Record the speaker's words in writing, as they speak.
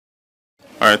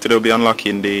Alright, today we'll be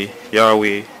unlocking the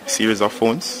Huawei series of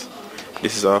phones.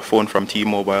 This is a phone from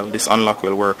T-Mobile. This unlock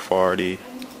will work for the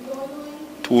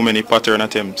too many pattern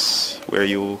attempts where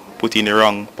you put in the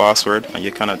wrong password and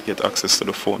you cannot get access to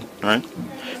the phone. Right?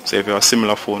 So if you have a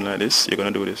similar phone like this, you're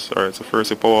going to do this. Alright, so first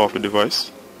you power off the device.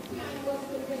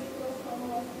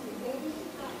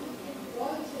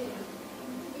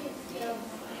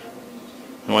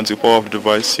 And once you power off the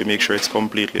device, you make sure it's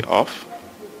completely off.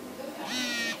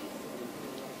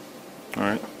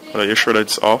 Alright, so you're sure that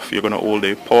it's off, you're going to hold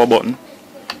the power button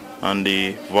and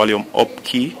the volume up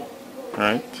key,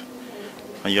 right?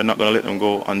 And you're not going to let them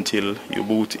go until you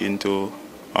boot into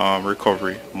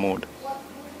recovery mode.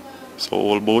 So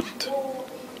hold both.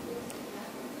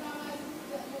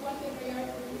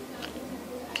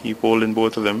 Keep holding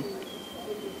both of them.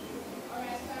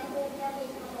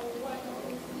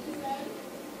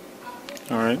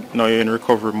 Alright, now you're in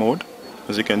recovery mode.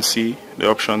 As you can see, the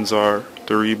options are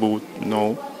to reboot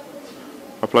now,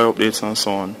 apply updates and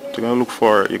so on. So you're going to look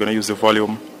for, you're going to use the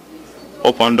volume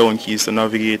up and down keys to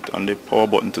navigate and the power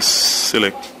button to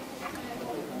select.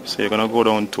 So you're going to go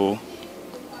down to,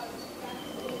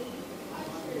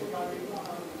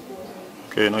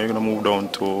 okay, now you're going to move down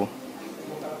to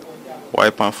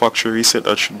wipe and factory reset.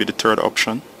 That should be the third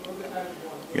option.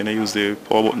 You're going to use the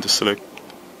power button to select.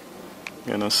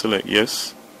 You're going to select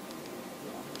yes.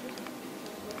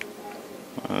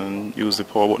 And use the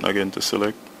power button again to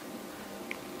select.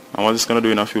 And what it's going to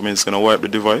do in a few minutes, it's going to wipe the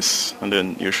device and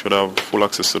then you should have full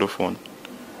access to the phone.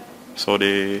 So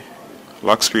the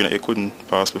lock screen that you couldn't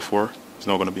pass before is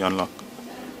now going to be unlocked.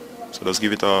 So just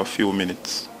give it a few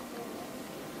minutes.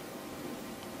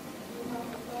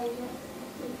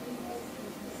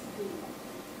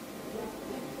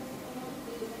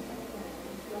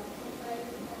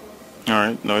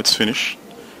 Alright, now it's finished.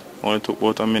 Only took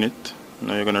about a minute.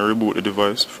 Now you're going to reboot the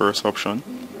device, first option.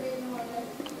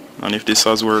 And if this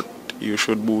has worked, you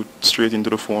should boot straight into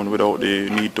the phone without the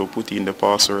need to put in the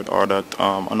password or that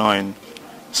annoying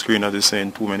screen that is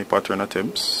saying too many pattern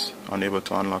attempts, unable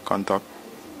to unlock, contact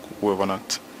whoever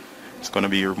not. It's going to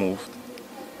be removed.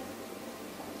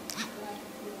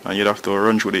 And you'd have to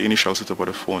run through the initial setup of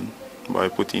the phone by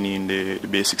putting in the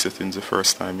basic settings the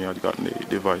first time you had gotten the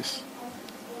device.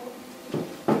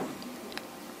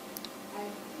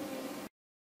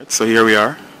 So here we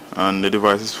are, and the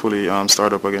device is fully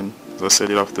started up again. As I said,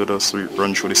 you'll have to just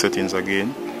run through the settings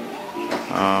again.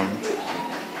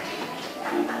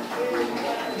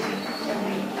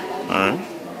 Alright.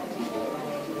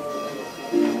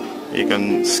 You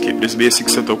can skip this basic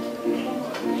setup.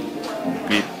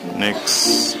 Click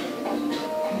next.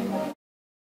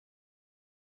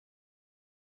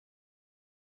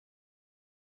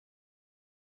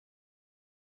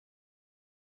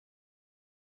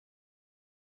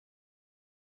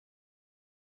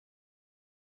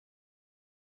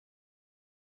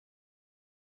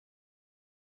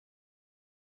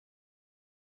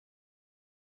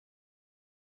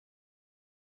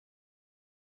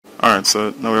 Alright, so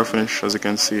now we're finished. As you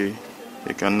can see,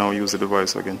 you can now use the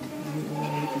device again.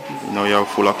 Now you have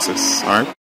full access.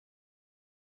 Alright.